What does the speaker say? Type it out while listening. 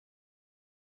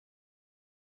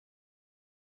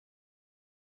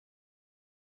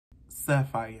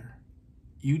Sapphire,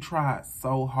 you tried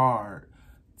so hard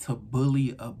to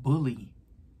bully a bully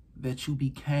that you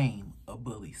became a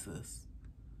bully, sis.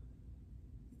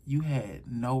 You had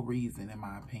no reason, in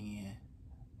my opinion,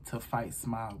 to fight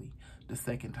Smiley the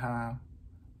second time,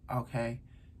 okay?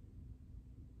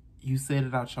 You said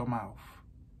it out your mouth.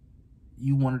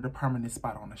 You wanted a permanent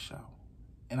spot on the show,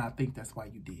 and I think that's why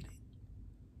you did it.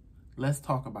 Let's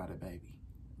talk about it, baby,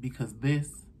 because this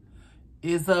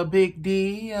is a big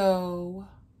deal.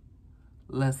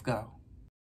 Let's go.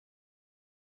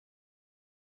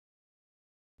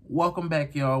 Welcome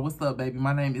back, y'all. What's up, baby?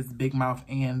 My name is Big Mouth,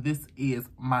 and this is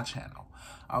my channel.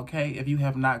 Okay, if you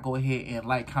have not, go ahead and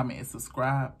like, comment, and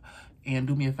subscribe. And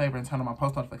do me a favor and turn on my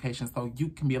post notifications so you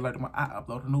can be alerted when I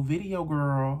upload a new video,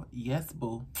 girl. Yes,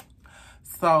 boo.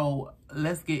 So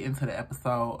let's get into the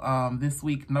episode. This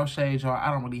week, no shade, y'all.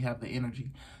 I don't really have the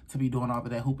energy to be doing all of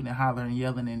that hooping and hollering and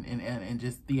yelling and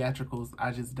just theatricals.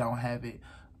 I just don't have it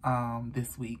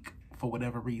this week for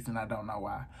whatever reason. I don't know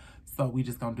why. So we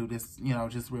just gonna do this, you know,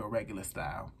 just real regular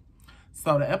style.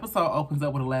 So the episode opens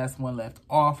up with the last one left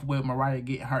off with Mariah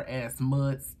getting her ass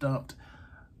mud stumped.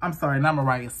 I'm sorry, not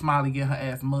Mariah, Smiley getting her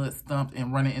ass mud stumped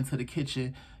and running into the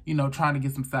kitchen, you know, trying to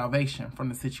get some salvation from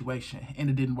the situation, and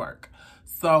it didn't work.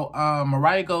 So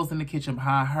Mariah goes in the kitchen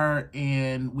behind her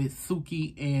and with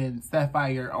Suki and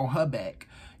Sapphire on her back,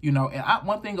 you know. And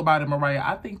one thing about it, Mariah,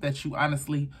 I think that you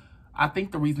honestly, I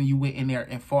think the reason you went in there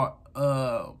and fought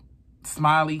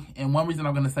Smiley, and one reason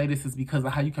I'm going to say this is because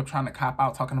of how you kept trying to cop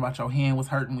out, talking about your hand was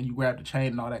hurting when you grabbed the chain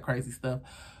and all that crazy stuff.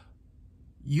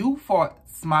 You fought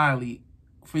Smiley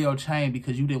for your chain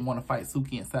because you didn't want to fight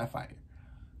Suki and Sapphire.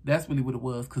 That's really what it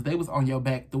was, because they was on your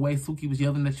back. The way Suki was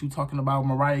yelling at you, talking about,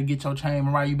 Mariah, get your chain.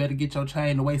 Mariah, you better get your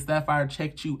chain. The way Sapphire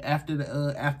checked you after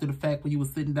the fact when you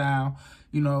was sitting down,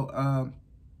 you know,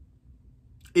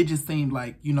 it just seemed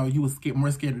like, you know, you was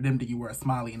more scared of them than you were of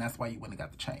Smiley, and that's why you went and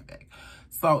got the chain back.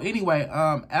 So anyway,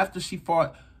 after she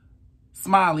fought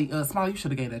Smiley, Smiley, you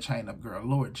should have gave that chain up, girl.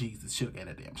 Lord Jesus, should have gave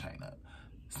that damn chain up.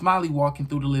 Smiley walking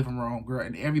through the living room, girl,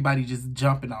 and everybody just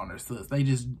jumping on her, sis. They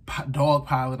just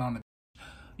dogpiling on her.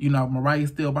 You know, Mariah's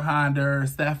still behind her.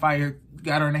 Sapphire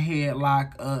got her in a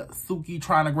headlock. Suki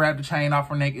trying to grab the chain off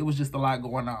her neck. It was just a lot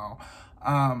going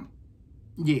on.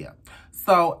 Yeah.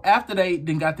 So after they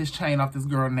then got this chain off this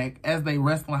girl's neck, as they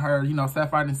wrestling her, you know,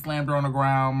 Sapphire then slammed her on the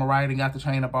ground. Mariah then got the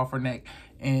chain up off her neck,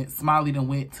 and Smiley then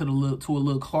went to a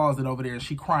little closet over there, and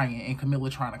she crying, and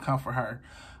Camilla trying to comfort her.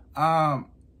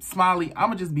 Smiley,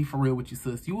 I'ma just be for real with you,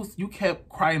 sis. You kept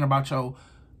crying about your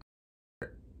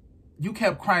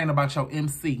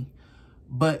MC,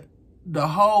 but the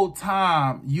whole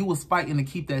time you was fighting to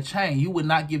keep that chain. You would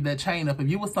not give that chain up. If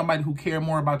you was somebody who cared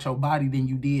more about your body than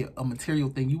you did a material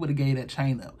thing, you would have gave that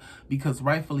chain up, because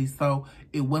rightfully so,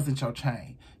 it wasn't your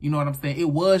chain. You know what I'm saying?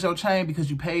 It was your chain because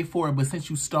you paid for it, but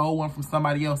since you stole one from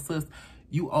somebody else, sis,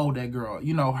 you owe that girl,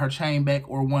 you know, her chain back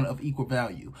or one of equal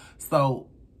value. So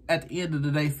at the end of the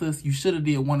day, sis, you should have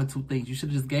did one or two things. You should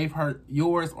have just gave her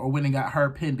yours or went and got her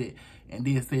pendant and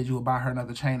then said you would buy her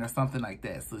another chain or something like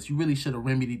that, sis. You really should have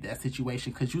remedied that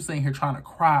situation, because you sitting here trying to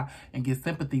cry and get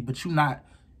sympathy, but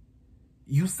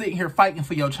you sitting here fighting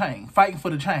for your chain, fighting for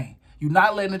the chain. You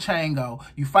not letting the chain go.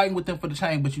 You fighting with them for the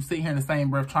chain, but you sitting here in the same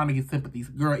breath trying to get sympathy.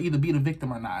 Girl, either be the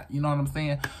victim or not. You know what I'm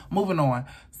saying? Moving on.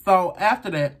 So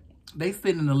after that, they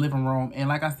sit in the living room, and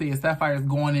like I said, Sapphire's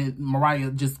going in, Mariah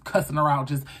just cussing her out,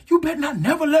 just, you better not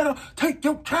never let her take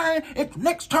your chain. If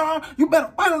next time, you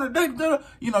better fight on the day,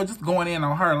 you know, just going in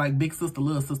on her like big sister,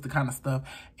 little sister kind of stuff.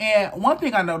 And one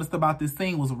thing I noticed about this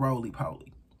scene was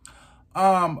roly-poly.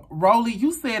 Roly,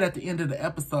 you said at the end of the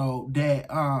episode that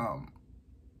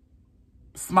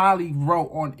Smiley wrote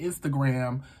on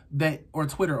Instagram that, or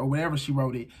Twitter or whatever she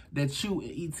wrote it, that you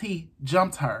and E.T.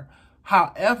 jumped her.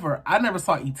 However, I never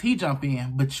saw E.T. jump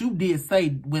in, but you did say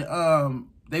when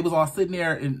they was all sitting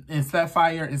there and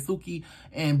Sapphire and Suki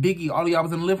and Biggie, all of y'all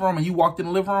was in the living room, and you walked in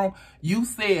the living room, you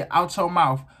said out your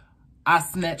mouth, I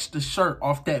snatched the shirt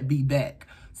off that B back.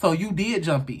 So you did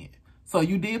jump in. So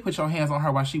you did put your hands on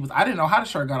her while she was, I didn't know how the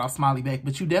shirt got off Smiley back,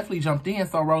 but you definitely jumped in.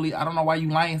 So Rolly, I don't know why you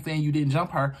lying saying you didn't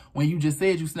jump her when you just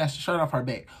said you snatched the shirt off her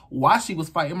back while she was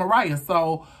fighting Mariah.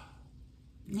 So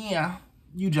yeah,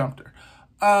 you jumped her.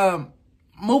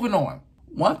 Moving on.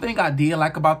 One thing I did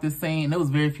like about this scene, there was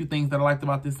very few things that I liked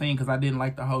about this scene because I didn't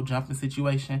like the whole jumping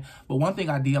situation. But one thing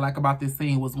I did like about this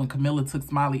scene was when Camilla took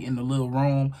Smiley in the little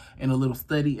room, in the little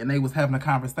study, and they was having a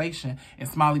conversation, and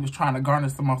Smiley was trying to garner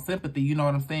some more sympathy, you know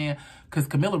what I'm saying? Because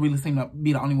Camilla really seemed to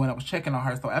be the only one that was checking on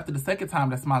her. So after the second time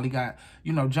that Smiley got,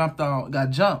 you know, jumped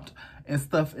and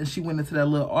stuff, and she went into that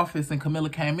little office, and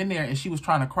Camilla came in there, and she was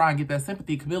trying to cry and get that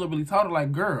sympathy. Camilla really told her,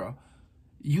 like, girl,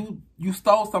 you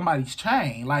stole somebody's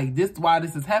chain. Like, this why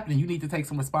this is happening. You need to take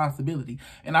some responsibility.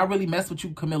 And I really mess with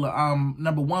you, Camilla,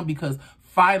 number one, because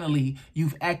finally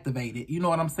you've activated. You know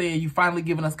what I'm saying? You finally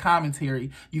giving us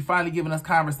commentary. You finally giving us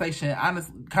conversation,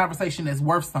 honest conversation that's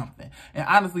worth something. And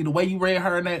honestly, the way you read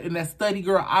her in that study,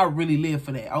 girl, I really live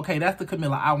for that. Okay, that's the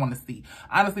Camilla I want to see.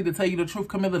 Honestly, to tell you the truth,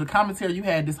 Camilla, the commentary you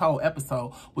had this whole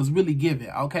episode was really giving.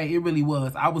 Okay, it really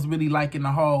was. I was really liking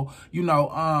the whole, you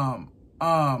know,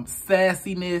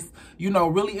 sassiness, you know,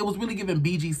 really, it was really giving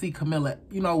BGC Camilla,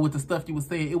 you know, with the stuff you was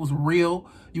saying. It was real.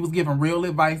 You was giving real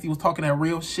advice. You was talking that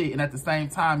real shit. And at the same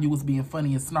time, you was being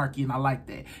funny and snarky. And I like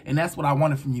that. And that's what I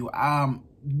wanted from you. I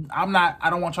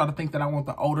don't want y'all to think that I want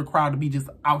the older crowd to be just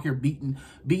out here beating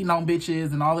on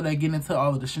bitches and all of that, getting into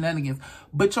all of the shenanigans.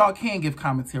 But y'all can give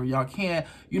commentary. Y'all can,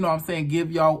 you know what I'm saying,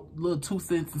 give y'all little 2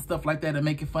 cents and stuff like that and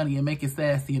make it funny and make it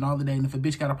sassy and all of that. And if a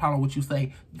bitch got a problem with what you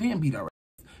say, then beat her.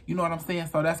 You know what I'm saying?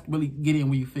 So that's really get in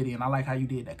where you fit in. I like how you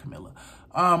did that, Camilla.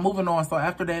 Moving on. So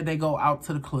after that, they go out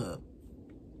to the club.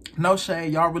 No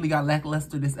shade. Y'all really got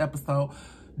lackluster this episode.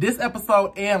 This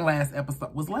episode and last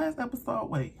episode. Was last episode?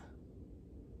 Wait.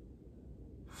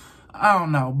 I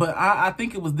don't know. But I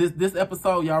think it was this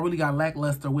episode. Y'all really got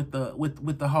lackluster with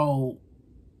the whole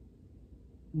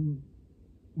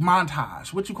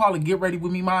montage. What you call it? Get ready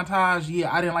with me montage.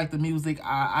 Yeah, I didn't like the music.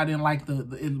 I didn't like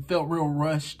it felt real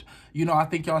rushed. You know, I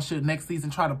think y'all should next season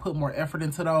try to put more effort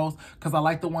into those, because I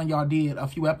like the one y'all did a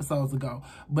few episodes ago.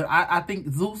 But I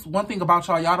think Zeus, one thing about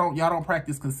y'all don't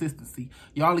practice consistency.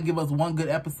 Y'all only give us one good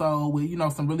episode with, you know,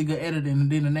 some really good editing,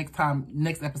 and then the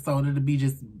next episode it'll be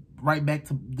just right back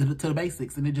to the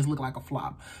basics, and it just looked like a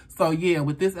flop. So yeah,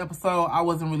 with this episode, I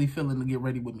wasn't really feeling the get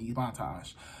ready with me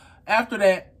montage. After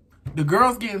that, the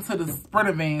girls get into the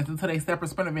Sprinter vans, into their separate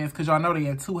Sprinter vans, because y'all know they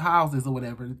had 2 houses or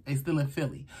whatever. They still in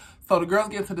Philly. So the girls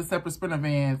get into the separate Sprinter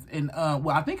vans, and well,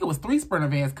 I think it was 3 Sprinter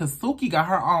vans, because Suki got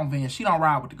her own van. She don't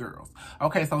ride with the girls.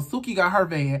 Okay, so Suki got her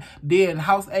van, then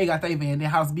House A got their van, then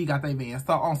House B got their van.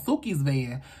 So on Suki's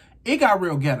van, it got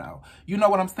real ghetto. You know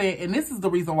what I'm saying? And this is the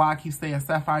reason why I keep saying,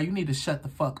 Sapphire, you need to shut the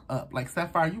fuck up. Like,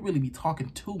 Sapphire, you really be talking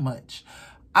too much.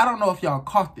 I don't know if y'all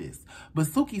caught this, but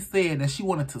Suki said that she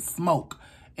wanted to smoke.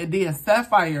 And then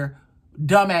Sapphire,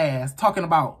 dumbass, talking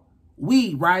about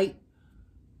weed, right?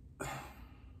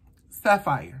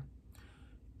 Sapphire,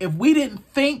 if we didn't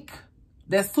think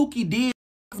that Suki did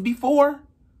before,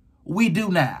 we do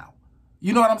now.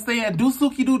 You know what I'm saying? Do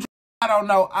Suki do drugs? I don't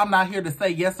know. I'm not here to say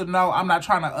yes or no. I'm not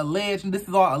trying to allege. And this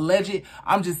is all alleged.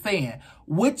 I'm just saying,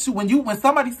 when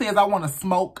somebody says I want to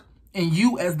smoke, and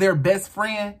you as their best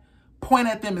friend point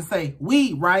at them and say,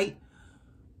 weed, right?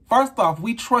 First off,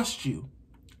 we trust you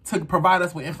to provide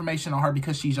us with information on her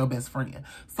because she's your best friend.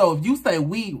 So if you say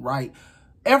weed, right,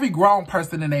 every grown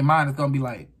person in their mind is going to be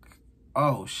like,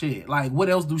 oh shit, like what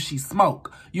else do she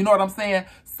smoke? You know what I'm saying?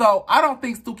 So I don't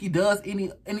think Suki does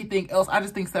anything else. I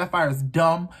just think Sapphire is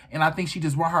dumb, and I think she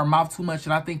just run her mouth too much,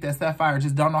 and I think that Sapphire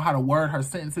just don't know how to word her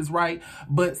sentences right.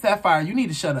 But Sapphire, you need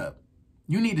to shut up.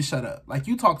 You need to shut up. Like,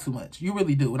 you talk too much. You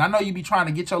really do. And I know you be trying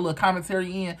to get your little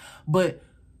commentary in, but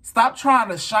stop trying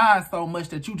to shine so much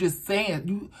that you just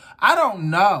saying, I don't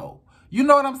know. You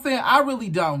know what I'm saying? I really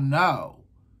don't know.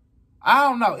 I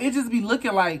don't know. It just be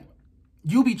looking like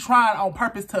you be trying on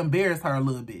purpose to embarrass her a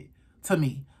little bit, to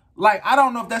me. Like, I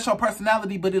don't know if that's your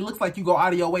personality, but it looks like you go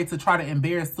out of your way to try to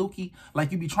embarrass Suki.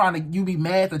 Like, you be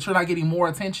mad that you're not getting more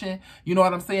attention. You know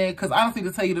what I'm saying? Because honestly,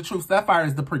 to tell you the truth, Sapphire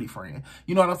is the pretty friend.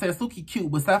 You know what I'm saying? Suki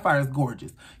cute, but Sapphire is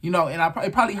gorgeous. You know, and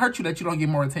it probably hurt you that you don't get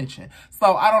more attention.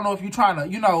 So, I don't know if you're trying to,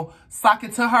 you know, sock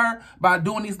it to her by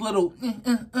doing these little,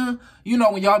 you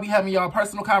know, when y'all be having y'all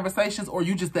personal conversations, or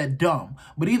you just that dumb.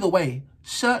 But either way,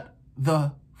 shut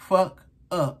the fuck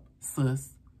up, sis.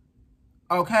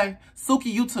 Okay? Suki,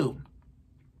 you too.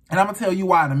 And I'm going to tell you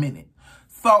why in a minute.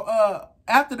 So,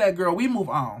 after that, girl, we move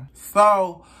on.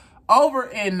 So, over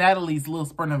in Natalie's little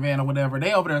Sprinter van or whatever,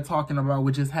 they over there talking about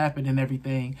what just happened and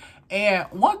everything. And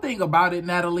one thing about it,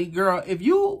 Natalie, girl, if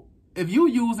you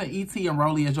using E.T. and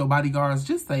Rolly as your bodyguards,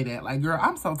 just say that. Like, girl,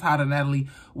 I'm so tired of Natalie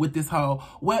with this whole,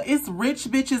 well, it's rich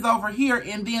bitches over here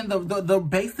and then the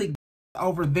basic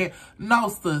over there. No,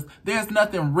 sis, there's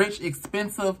nothing rich,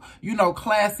 expensive, you know,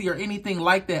 classy or anything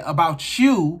like that about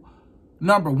you.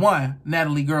 Number one,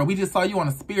 Natalie, girl, we just saw you on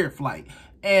a Spirit flight.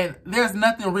 And there's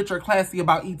nothing rich or classy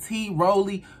about E.T.,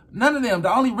 Rolly, none of them. The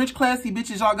only rich, classy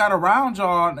bitches y'all got around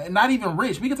y'all, not even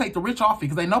rich. We can take the rich off it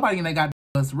because ain't nobody in that got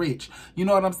us rich. You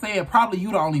know what I'm saying? Probably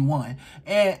you the only one.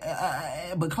 And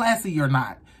but classy you're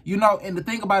not. You know, and the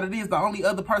thing about it is the only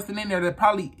other person in there that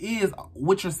probably is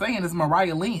what you're saying is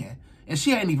Mariah Lynn. And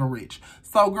she ain't even rich.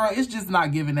 So, girl, it's just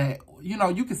not giving that. You know,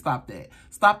 you can stop that.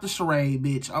 Stop the charade,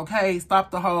 bitch, okay? Stop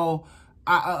the whole...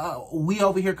 we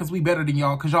over here because we better than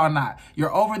y'all, because y'all not.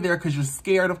 You're over there because you're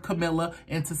scared of Camilla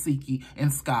and Tasiki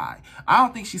and Sky. I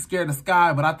don't think she's scared of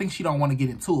Sky, but I think she don't want to get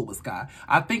into it with Sky.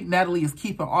 I think Natalie is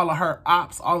keeping all of her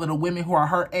ops, all of the women who are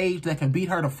her age that can beat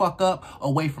her the fuck up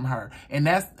away from her. And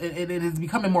it is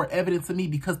becoming more evident to me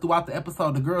because throughout the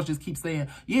episode, the girls just keep saying,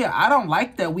 yeah, I don't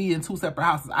like that we in two separate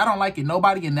houses. I don't like it.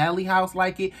 Nobody in Natalie's house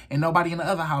like it, and nobody in the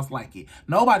other house like it.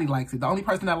 Nobody likes it. The only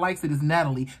person that likes it is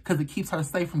Natalie because it keeps her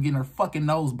safe from getting her fucking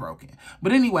nose broken.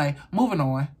 But anyway, moving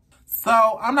on.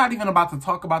 So I'm not even about to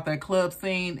talk about that club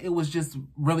scene. It was just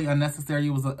really unnecessary.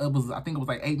 I think it was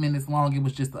like 8 minutes long. It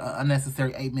was just an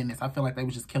unnecessary 8 minutes. I feel like they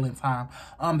was just killing time.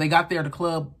 They got there, the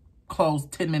club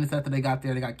closed 10 minutes after they got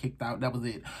there. They got kicked out. That was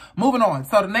it. Moving on.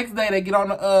 So the next day they get on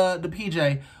the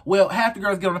PJ. Well, half the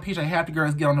girls get on the PJ, half the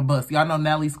girls get on the bus. Y'all know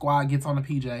Natalie's squad gets on the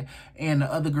PJ and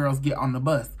the other girls get on the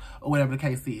bus, or whatever the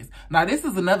case is. Now, this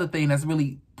is another thing that's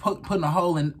really poking a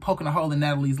hole in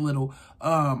Natalie's little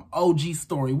OG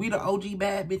story. We the OG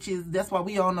bad bitches. That's why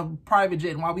we on the private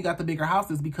jet and why we got the bigger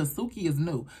houses, because Suki is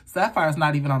new. Sapphire's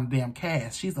not even on the damn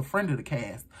cast. She's a friend of the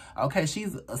cast. Okay,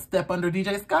 she's a step under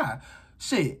DJ Sky.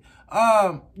 Shit.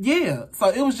 Yeah. So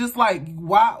it was just like,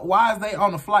 why is they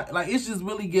on the flight? Like, it's just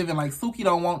really giving, like, Suki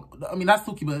don't want, I mean, not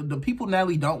Suki, but the people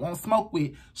Natalie don't want smoke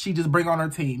with, she just bring on her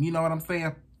team. You know what I'm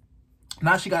saying?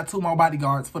 Now she got 2 more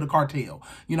bodyguards for the cartel.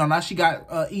 You know, now she got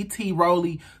E.T.,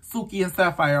 Rolly, Suki, and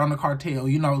Sapphire on the cartel,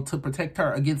 you know, to protect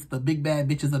her against the big bad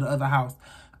bitches of the other house,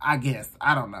 I guess.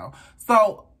 I don't know.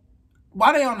 So,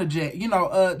 why they on the jet? You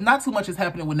know, not too much is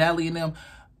happening with Natalie and them.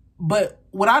 But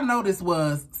what I noticed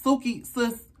was, Suki,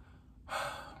 sis,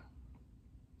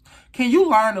 can you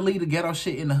learn to leave the ghetto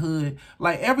shit in the hood?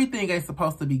 Like, everything ain't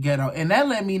supposed to be ghetto. And that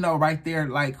let me know right there,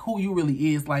 like, who you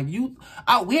really is. Like,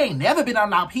 we ain't never been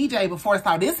on our PJ before,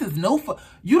 so this is new for...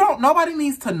 Nobody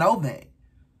needs to know that.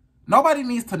 Nobody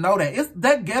needs to know that.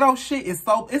 That ghetto shit is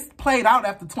it's played out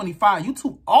after 25. You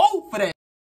too old for that.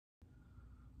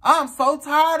 I'm so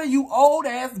tired of you old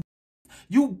ass.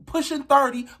 You pushing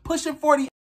 30, pushing 40.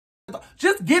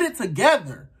 Just get it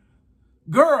together.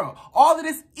 Girl, all of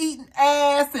this eating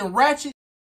ass and ratchet,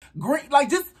 great, like,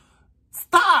 just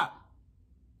stop.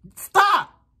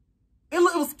 Stop. It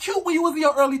was cute when you was in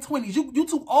your early 20s. You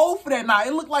too old for that now.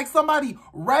 It looked like somebody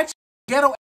ratchet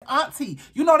ghetto auntie.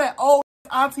 You know that old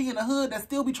auntie in the hood that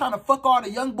still be trying to fuck all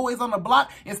the young boys on the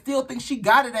block and still think she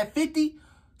got it at 50?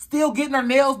 Still getting her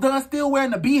nails done, still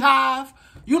wearing the beehive?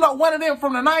 You know, one of them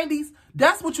from the 90s?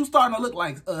 That's what you starting to look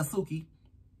like, Suki.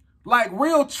 Like,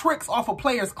 real tricks off a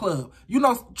Players Club. You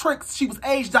know, tricks, she was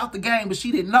aged out the game, but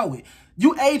she didn't know it.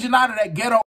 You aging out of that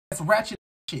ghetto-ass ratchet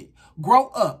shit. Grow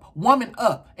up, woman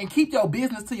up, and keep your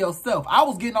business to yourself. I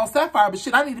was getting on Sapphire, but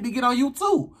shit, I need to be getting on you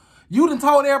too. You done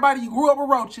told everybody you grew up with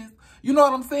roaches. You know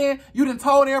what I'm saying? You done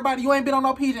told everybody you ain't been on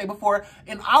no PJ before.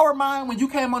 In our mind, when you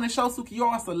came on the show, Suki,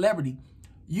 you're a celebrity.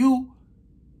 You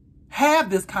have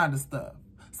this kind of stuff.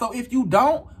 So if you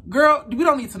don't, girl, we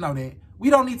don't need to know that. We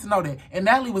don't need to know that. And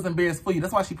Natalie was embarrassed for you.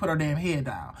 That's why she put her damn head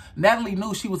down. Natalie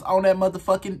knew she was on that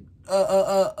motherfucking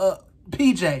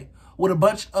PJ with a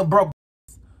bunch of broke.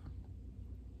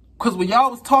 Because when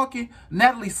y'all was talking,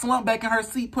 Natalie slumped back in her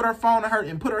seat, put her phone in her,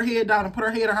 and put her head down and put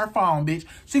her head on her phone, bitch.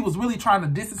 She was really trying to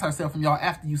distance herself from y'all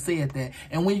after you said that.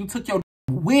 And when you took your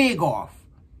wig off,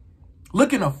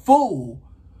 looking a fool.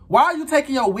 Why are you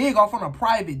taking your wig off on a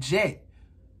private jet?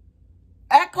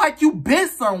 Act like you been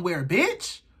somewhere,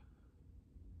 bitch.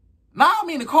 Now, I don't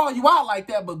mean to call you out like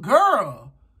that, but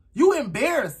girl, you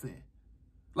embarrassing.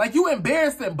 Like, you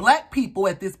embarrassing black people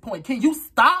at this point. Can you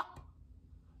stop?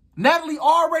 Natalie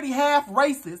already half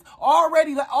racist,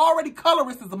 already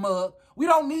colorist as a mug. We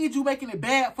don't need you making it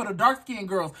bad for the dark-skinned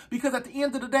girls, because at the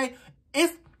end of the day,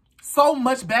 it's so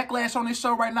much backlash on this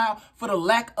show right now for the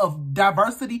lack of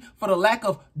diversity, for the lack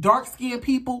of dark-skinned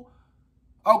people,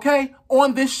 okay,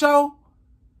 on this show.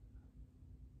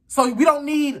 So we don't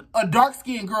need a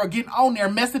dark-skinned girl getting on there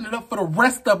messing it up for the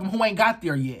rest of them who ain't got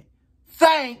there yet.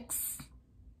 Thanks.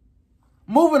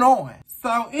 Moving on.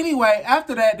 So anyway,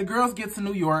 after that, the girls get to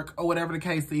New York or whatever the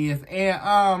case is. And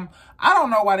I don't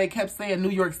know why they kept saying New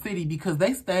York City, because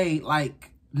they stayed,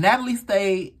 like, Natalie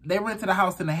stayed, they rented a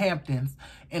house in the Hamptons,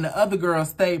 and the other girls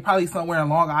stayed probably somewhere in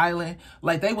Long Island.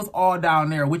 Like, they was all down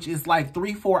there, which is like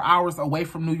 3-4 hours away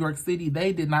from New York City.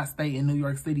 They did not stay in New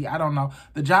York City. I don't know.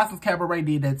 The Johnson's Cabaret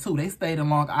did that too. They stayed in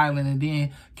Long Island and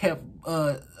then kept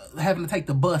having to take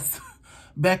the bus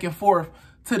back and forth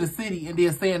to the city and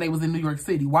then saying they was in New York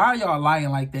City. Why are y'all lying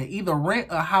like that? Either rent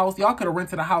a house. Y'all could have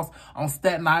rented a house on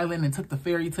Staten Island and took the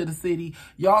ferry to the city.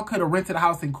 Y'all could have rented a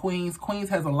house in Queens. Queens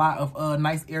has a lot of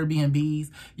nice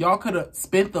Airbnbs. Y'all could have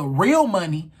spent the real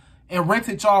money and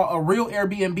rented y'all a real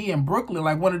Airbnb in Brooklyn,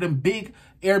 like one of them big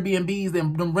Airbnbs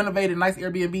and them renovated nice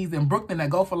Airbnbs in Brooklyn that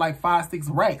go for like 5-6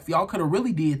 racks. Y'all could have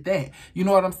really did that. You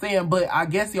know what I'm saying? But I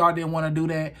guess y'all didn't want to do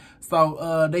that.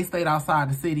 So they stayed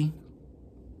outside the city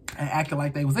and acted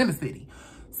like they was in the city.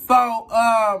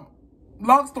 So,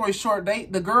 long story short,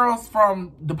 the girls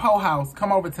from the Poe house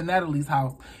come over to Natalie's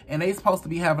house, and they supposed to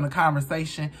be having a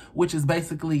conversation, which is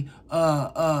basically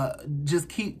just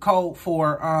keep code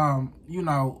for you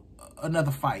know,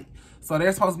 another fight. So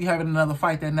they're supposed to be having another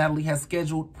fight that Natalie has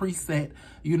scheduled, preset,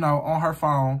 you know, on her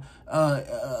phone.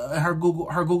 Her Google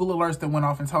alerts that went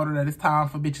off and told her that it's time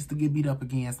for bitches to get beat up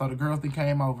again. So the girls then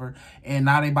came over, and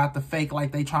now they about to fake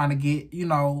like they trying to get, you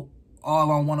know,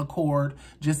 all on one accord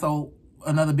just so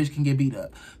another bitch can get beat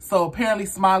up. So apparently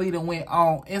Smiley then went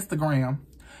on Instagram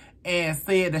and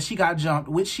said that she got jumped,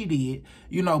 which she did,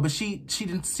 you know, but she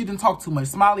didn't talk too much.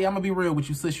 Smiley, I'm gonna be real with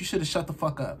you, sis. You should have shut the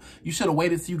fuck up. You should have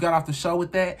waited till you got off the show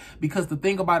with that, because the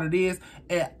thing about it is,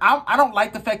 I don't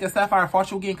like the fact that Sapphire fought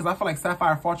you again, because I feel like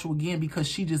Sapphire fought you again because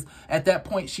she just, at that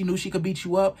point, she knew she could beat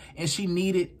you up, and she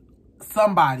needed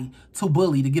somebody to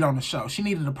bully to get on the show. She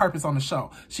needed a purpose on the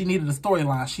show. She needed a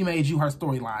storyline. She made you her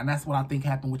storyline. That's what I think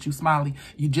happened with you, Smiley.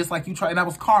 You just like you tried, and that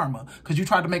was karma, because you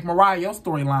tried to make Mariah your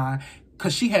storyline,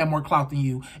 because she had more clout than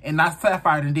you, and not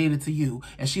Sapphire done did it to you,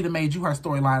 and she done made you her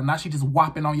storyline. Now she just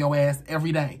whopping on your ass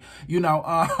every day. You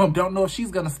know, don't know if she's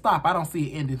gonna stop. I don't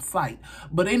see it end in sight.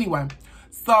 But anyway,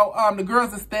 so the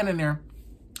girls are standing there,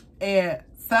 and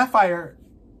Sapphire,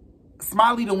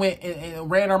 Smiley done went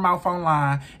and ran her mouth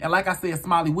online. And like I said,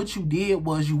 Smiley, what you did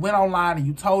was you went online and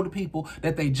you told the people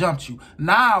that they jumped you.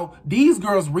 Now, these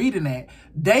girls reading that,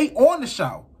 they on the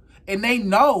show. And they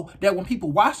know that when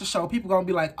people watch the show, people going to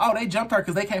be like, oh, they jumped her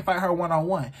because they can't fight her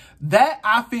one-on-one. That,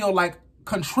 I feel like,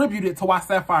 contributed to why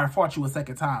Sapphire fought you a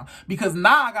second time. Because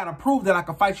now I got to prove that I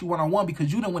can fight you one-on-one,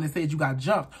 because you done went and said you got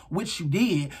jumped, which you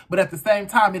did. But at the same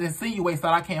time, it insinuates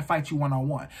that I can't fight you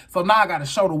one-on-one. So now I got to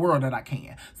show the world that I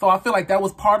can. So I feel like that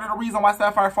was part of the reason why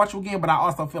Sapphire fought you again. But I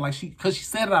also feel like because she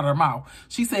said it out of her mouth.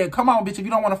 She said, come on, bitch, if you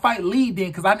don't want to fight, leave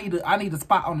then, because I need a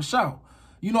spot on the show.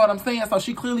 You know what I'm saying? So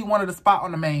she clearly wanted a spot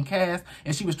on the main cast,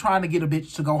 and she was trying to get a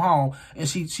bitch to go home. And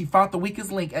she found the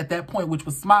weakest link at that point, which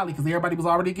was Smiley, because everybody was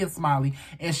already against Smiley.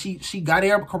 And she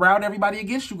corralled everybody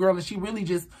against you, girl, and she really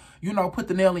just, you know, put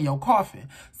the nail in your coffin.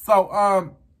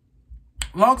 So,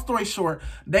 long story short,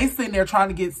 they sitting there trying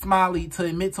to get Smiley to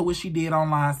admit to what she did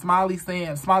online. Smiley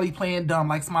playing dumb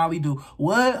like Smiley do.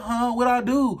 What, huh? What I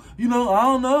do? You know, I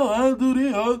don't know. I don't do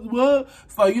this. What?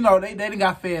 So, you know, they done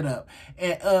got fed up.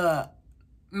 And,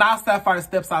 now Sapphire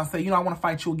steps out and say, you know, I want to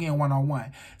fight you again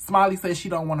one-on-one. Smiley says she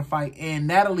don't want to fight, and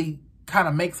Natalie kind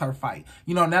of makes her fight.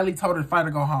 You know, Natalie told her to fight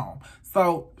or go home.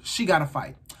 So she got to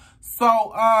fight.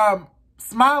 So,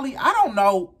 Smiley, I don't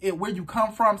know where you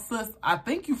come from, sis. I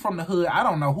think you from the hood. I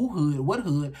don't know what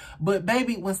hood. But,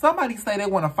 baby, when somebody say they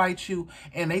want to fight you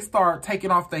and they start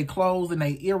taking off their clothes and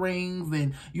their earrings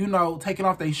and, you know, taking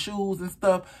off their shoes and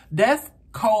stuff, that's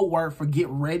code word for get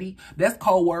ready. That's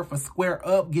code word for square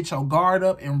up, get your guard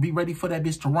up, and be ready for that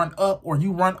bitch to run up, or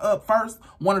you run up first,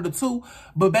 one of the two.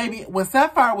 But baby, when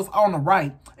Sapphire was on the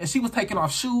right and she was taking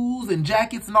off shoes and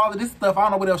jackets and all of this stuff, I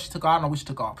don't know what else she took off. I don't know what she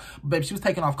took off. But baby, she was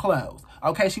taking off clothes.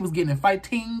 Okay, she was getting in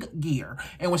fighting gear.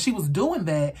 And when she was doing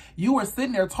that, you were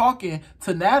sitting there talking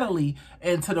to Natalie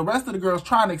and to the rest of the girls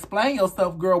trying to explain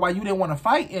yourself, girl, why you didn't want to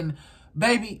fight. And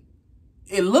baby,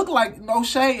 it looked like, no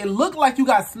shade, it looked like you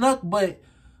got snuck, but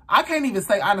I can't even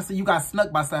say, honestly, you got snuck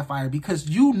by Sapphire, because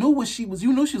you knew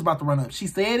you knew she was about to run up. She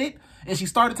said it, and she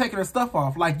started taking her stuff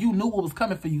off. Like, you knew what was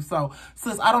coming for you. So,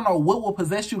 sis, I don't know what will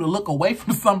possess you to look away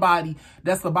from somebody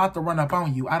that's about to run up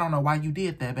on you. I don't know why you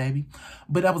did that, baby.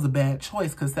 But that was a bad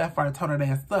choice, because Sapphire told her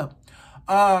ass up.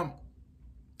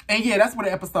 And yeah, that's where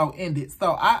the episode ended.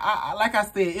 So, I like I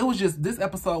said, it was just, this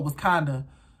episode was kind of,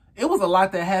 it was a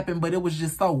lot that happened, but it was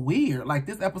just so weird. Like,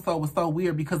 this episode was so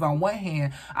weird because on one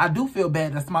hand, I do feel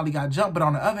bad that Smiley got jumped, but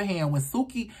on the other hand, when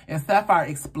Suki and Sapphire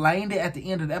explained it at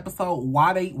the end of the episode,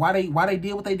 why they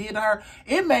did what they did to her,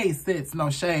 it made sense, no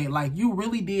shade. Like, you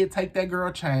really did take that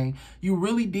girl chain. You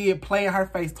really did play in her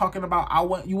face talking about,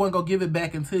 you wasn't gonna give it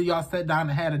back until y'all sat down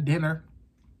and had a dinner.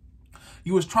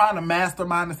 You was trying to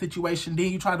mastermind the situation.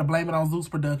 Then you tried to blame it on Zeus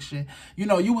production. You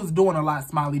know, you was doing a lot,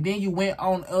 Smiley. Then you went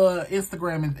on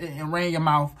Instagram and ran your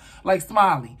mouth like,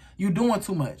 Smiley, you doing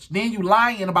too much. Then you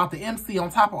lying about the MC on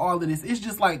top of all of this. It's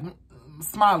just like,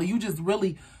 Smiley, you just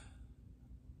really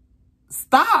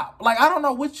stop. Like, I don't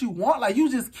know what you want. Like, you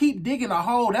just keep digging a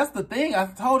hole. That's the thing. I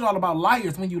told y'all about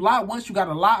liars. When you lie once, you got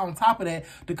to lie on top of that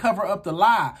to cover up the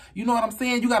lie. You know what I'm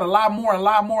saying? You got to lie more and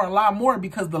lie more and lie more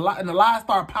because the lies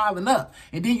start piling up.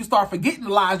 And then you start forgetting the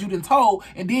lies you done told.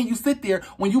 And then you sit there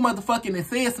when you motherfucking and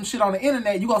said some shit on the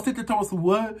internet. You gonna sit there telling us,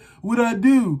 what I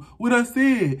do? What I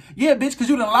said? Yeah, bitch, because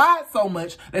you done lied so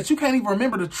much that you can't even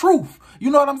remember the truth.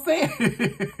 You know what I'm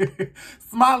saying?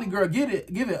 Smiley girl, give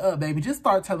it up, baby. Just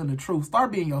start telling the truth.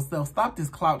 Start being yourself. Stop this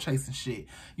clout chasing shit.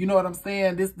 You know what I'm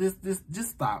saying? Just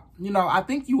stop. You know, I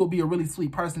think you will be a really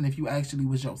sweet person if you actually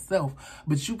was yourself.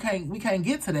 But we can't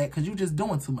get to that because you just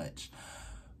doing too much.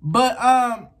 But,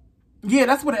 yeah,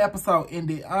 that's where the episode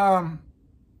ended.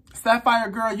 Sapphire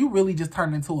girl, you really just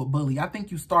turned into a bully. I think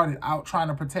you started out trying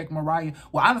to protect Mariah.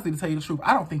 Well, honestly, to tell you the truth,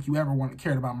 I don't think you ever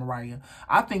cared about Mariah.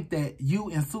 I think that you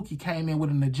and Suki came in with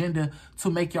an agenda to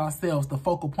make yourselves the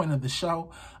focal point of the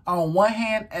show. On one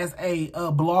hand, as a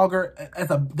blogger,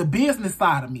 the business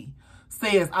side of me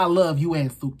says I love you and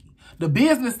Suki. The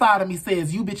business side of me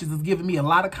says you bitches is giving me a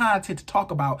lot of content to talk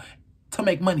about to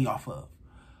make money off of.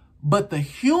 But the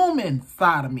human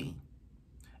side of me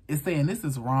is saying this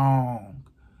is wrong.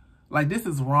 Like, this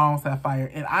is wrong, Sapphire.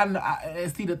 And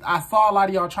I saw a lot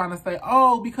of y'all trying to say,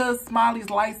 oh, because Smiley's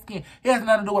light skin. It has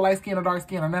nothing to do with light skin or dark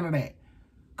skin or none of that.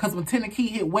 Because when Tennessee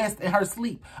hit West in her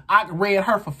sleep, I read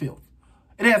her for filth.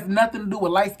 It has nothing to do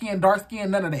with light skin, dark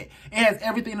skin, none of that. It has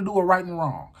everything to do with right and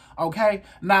wrong. Okay?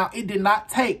 Now, it did not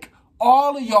take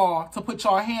all of y'all to put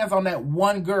y'all hands on that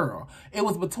one girl. It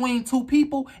was between two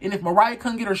people. And if Mariah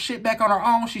couldn't get her shit back on her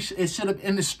own, it should have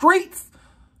in the streets.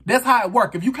 That's how it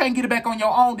works. If you can't get it back on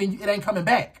your own, then it ain't coming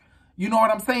back. You know what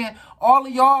I'm saying? All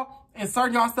of y'all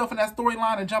inserting yourself in that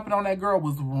storyline and jumping on that girl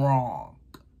was wrong.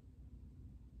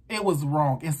 It was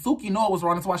wrong. And Suki knew it was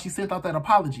wrong. That's why she sent out that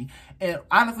apology. And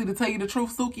honestly, to tell you the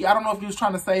truth, Suki, I don't know if you was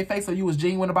trying to save face or you was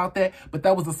genuine about that, but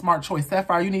that was a smart choice.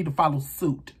 Sapphire, you need to follow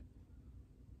suit.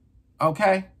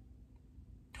 Okay?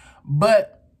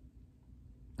 But,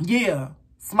 yeah,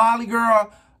 Smiley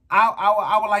girl,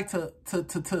 I would like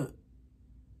to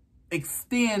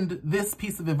extend this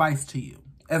piece of advice to you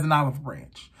as an olive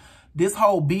branch. This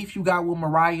whole beef you got with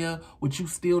Mariah, with you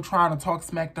still trying to talk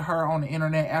smack to her on the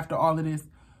internet after all of this,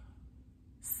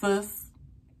 sis,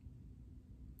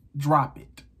 drop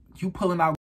it. You pulling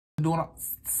out, doing all,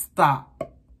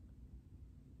 stop.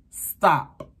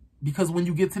 Stop. Because when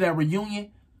you get to that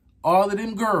reunion, all of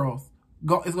them girls, it's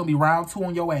going to be round 2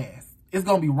 on your ass. It's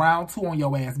going to be round 2 on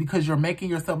your ass because you're making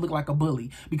yourself look like a bully.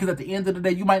 Because at the end of the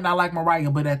day, you might not like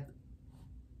Mariah, but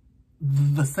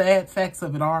the sad facts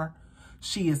of it are,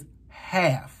 she is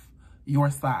half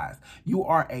your size. You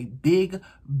are a big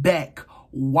back,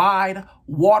 wide,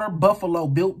 water buffalo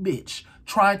built bitch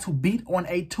trying to beat on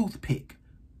a toothpick.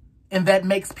 And that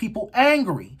makes people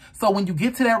angry. So when you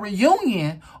get to that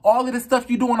reunion, all of the stuff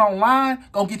you're doing online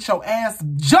gonna get your ass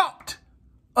jumped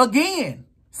again,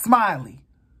 Smiley.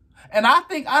 And I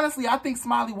think, honestly, I think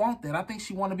Smiley wants that. I think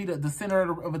she want to be the center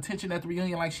of attention at the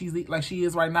reunion like she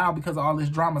is right now because of all this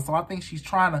drama. So I think she's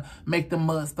trying to make the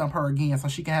mud stump her again so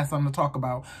she can have something to talk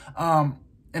about. And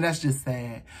that's just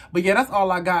sad. But yeah, that's all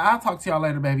I got. I'll talk to y'all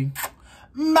later, baby.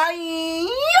 Bye.